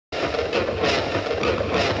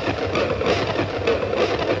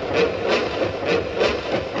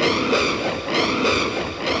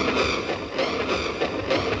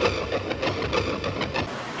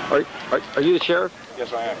Are you the sheriff?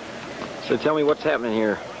 Yes, I am. So tell me what's happening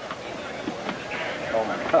here. Oh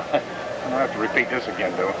my God. I don't have to repeat this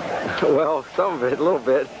again, do I? Well, some of it, a little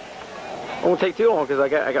bit. It won't take too long because I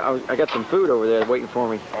got some food over there waiting for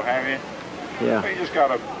me. Oh, have you? Yeah. We just got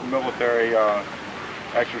a military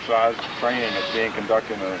exercise training that's being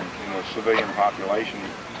conducted in a civilian population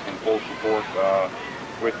in full support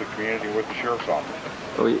with the community, with the sheriff's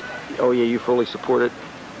office. Oh yeah, you fully support it?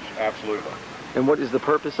 Absolutely. And what is the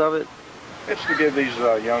purpose of it? It's to give these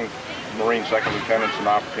young Marine second lieutenants an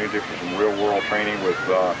opportunity for some real-world training with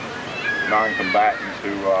non-combatants who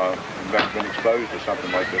have been exposed to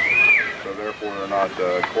something like this, so therefore they're not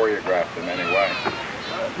choreographed in any way.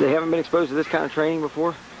 They haven't been exposed to this kind of training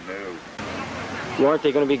before? No. Well, aren't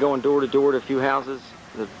they going to be going door to door to a few houses?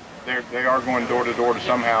 They are going door to door to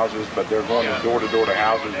some houses, but they're going door to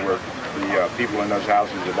houses where the people in those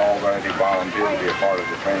houses have already volunteered to be a part of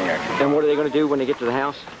the training exercise. And what are they going to do when they get to the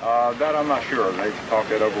house? That I'm not sure. They've talked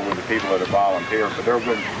that over with the people that have volunteered, but they're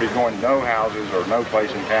going to be going no houses or no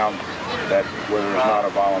place in town where there's not a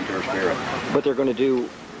volunteer spirit. But they're going to do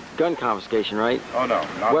gun confiscation, right? Oh no,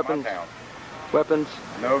 not weapons? in my town. Weapons?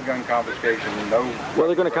 No gun confiscation, no... Well,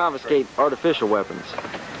 they're going to confiscate artificial weapons.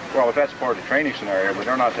 Well, if that's part of the training scenario, but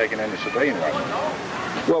they're not taking any civilian weapons.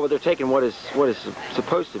 Well, but they're taking what is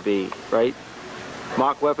supposed to be, right?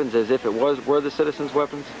 Mock weapons as if it were the citizens'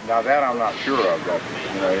 weapons? Now that I'm not sure of. But,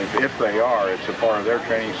 you know, if they are, it's a part of their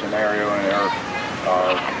training scenario and their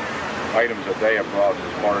items that they have brought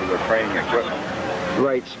as part of their training equipment.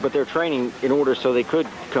 Right, but they're training in order so they could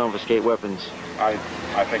confiscate weapons. I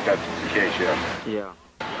think that's the case, yes. Yeah.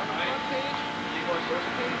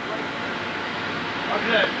 You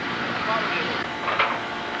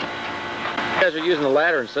guys are using a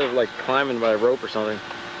ladder instead of like climbing by a rope or something.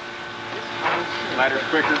 Ladder's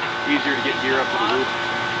quicker, easier to get gear up to the roof.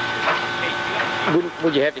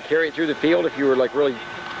 Would you have to carry it through the field if you were like really...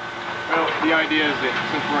 Well, the idea is that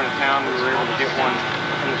since we're in a town, we were able to get one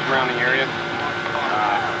in the surrounding area.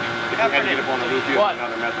 If you had to get up on the roof, you have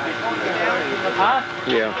another method you can do that. Huh?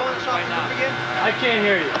 Yeah. I can't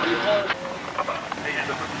hear you. Hey, is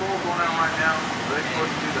the patrol going out right now? Are they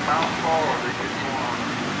supposed to do the house call, or are they just going on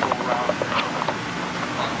patrol around?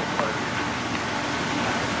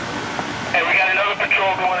 Hey, we got another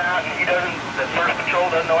patrol going out, and the first patrol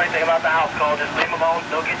doesn't know anything about the house call. Just leave them alone.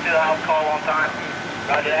 They'll get to the house call on time.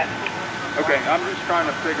 Roger that. Okay, I'm just trying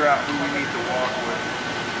to figure out who we need to walk with.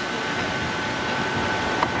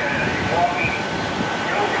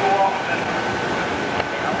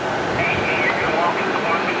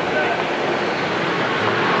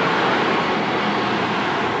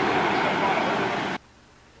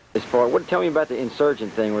 Tell me about the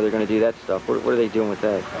insurgent thing where they're going to do that stuff. What are they doing with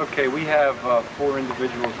that? Okay, we have 4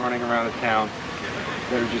 individuals running around the town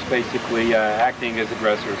that are just basically acting as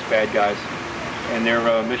aggressors, bad guys. And their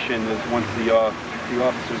mission is, once the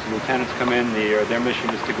officers and lieutenants come in, their mission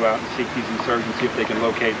is to go out and seek these insurgents, see if they can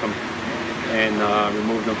locate them and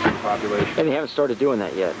remove them from the population. And they haven't started doing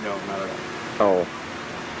that yet? No, not at all. Oh.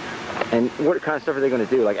 And what kind of stuff are they going to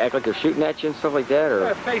do? Like act like they're shooting at you and stuff like that? Or?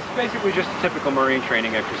 Yeah, basically just a typical Marine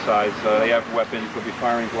training exercise. They have weapons, they'll be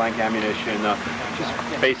firing blank ammunition,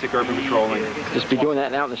 just basic urban patrolling. Just be doing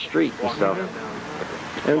that out in the street and stuff.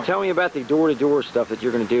 And tell me about the door-to-door stuff that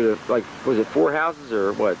you're going to do to, like, was it 4 houses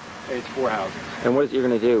or what? It's 4 houses. And what is it you're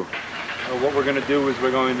going to do? What we're going to do is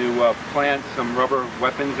we're going to plant some rubber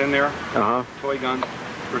weapons in there, toy guns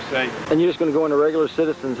per se. And you're just going to go into regular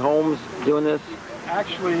citizens' homes doing this?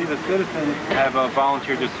 Actually, the citizens have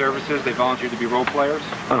volunteered their services. They volunteered to be role players.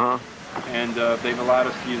 And they've allowed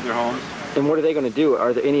us to use their homes. And what are they going to do?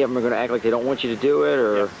 Are there any of them are going to act like they don't want you to do it,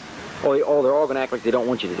 or? Yes. Oh, they're all going to act like they don't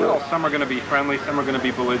want you to do it. Well, some are going to be friendly, some are going to be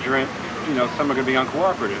belligerent, you know, some are going to be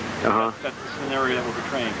uncooperative. That's the scenario that we're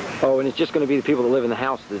portraying. Oh, and it's just going to be the people that live in the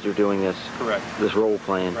house that are doing this. Correct. This role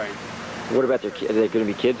playing. Right. What about their kids? Are there going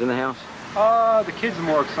to be kids in the house? The kids are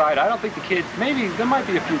more excited. I don't think the kids, maybe there might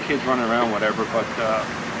be a few kids running around, whatever, but,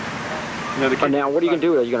 you know, the kids... Now, what are you going to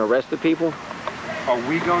do? Are you going to arrest the people? Are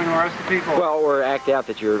we going to arrest the people? Well, or act out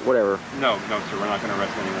that you're, whatever. No, sir, we're not going to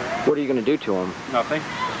arrest anyone. What are you going to do to them? Nothing.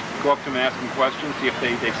 Go up to them and ask them questions, see if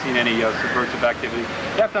they've seen any subversive activity.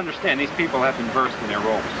 You have to understand, these people have been versed in their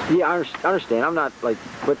roles. Yeah, I understand. I'm not, like,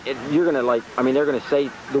 but you're going to, like, I mean, they're going to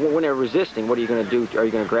say, when they're resisting, what are you going to do? Are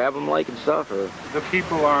you going to grab them, like, and stuff, or? The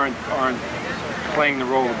people aren't playing the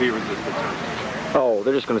role to be resisted, sir. Oh,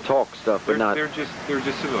 they're just going to talk stuff, but not... They're just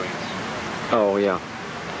civilians. Oh, yeah.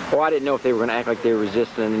 Oh, I didn't know if they were going to act like they were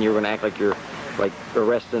resisting and then you were going to act like you're, like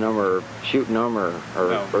arresting them or shooting them or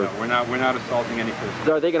No, we're not assaulting any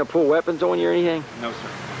person. Are they going to pull weapons on you or anything? No, sir.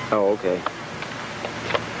 Oh, okay.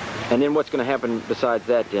 And then what's going to happen besides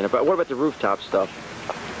that then? What about the rooftop stuff?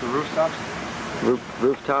 The rooftops?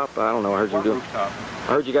 Rooftop? I don't know. I heard you doing. Rooftop?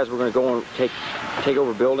 I heard you guys were going to go and take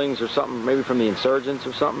over buildings or something, maybe from the insurgents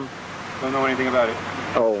or something. Don't know anything about it.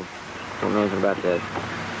 Oh, don't know anything about that.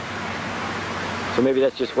 So maybe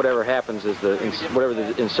that's just whatever happens is whatever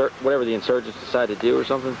the insurgents decide to do or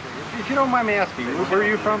something. If you don't mind me asking, where are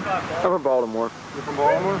you from? I'm from Baltimore. You're from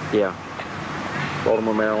Baltimore? Yeah.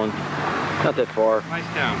 Baltimore, Maryland. Not that far. Nice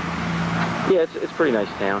town. Yeah, it's a pretty nice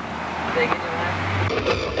town.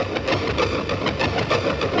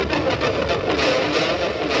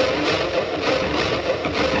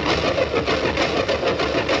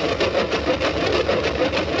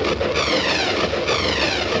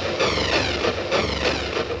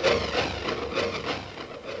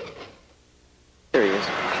 There he is.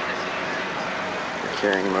 They're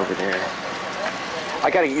carrying him over there. I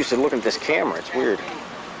gotta get used to looking at this camera. It's weird.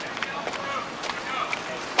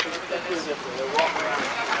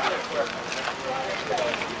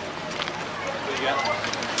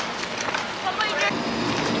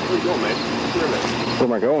 Where you going, man? Where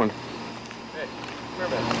am I going? Hey, where,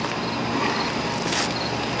 man?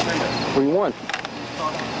 What do you want?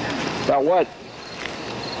 About what?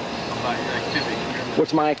 About your activity.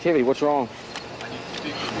 What's my activity? What's wrong? I need to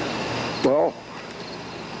speak to you. Well,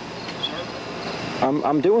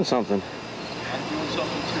 I'm doing something. I'm doing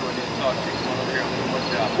something too. I need to talk to you. Come on over here. I'm doing my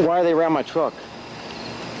job. Why are they around my truck?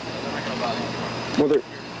 They're not gonna bother you. Well, they're...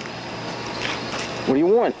 What do you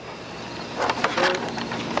want?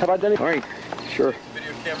 Have I done it? All right, sure.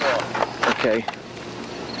 Video camera off. Okay.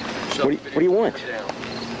 What do you want?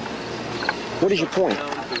 What is your point?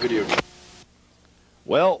 The video.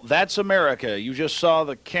 Well, that's America. You just saw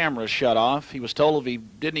the camera shut off. He was told if he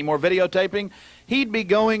did any more videotaping, he'd be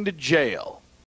going to jail.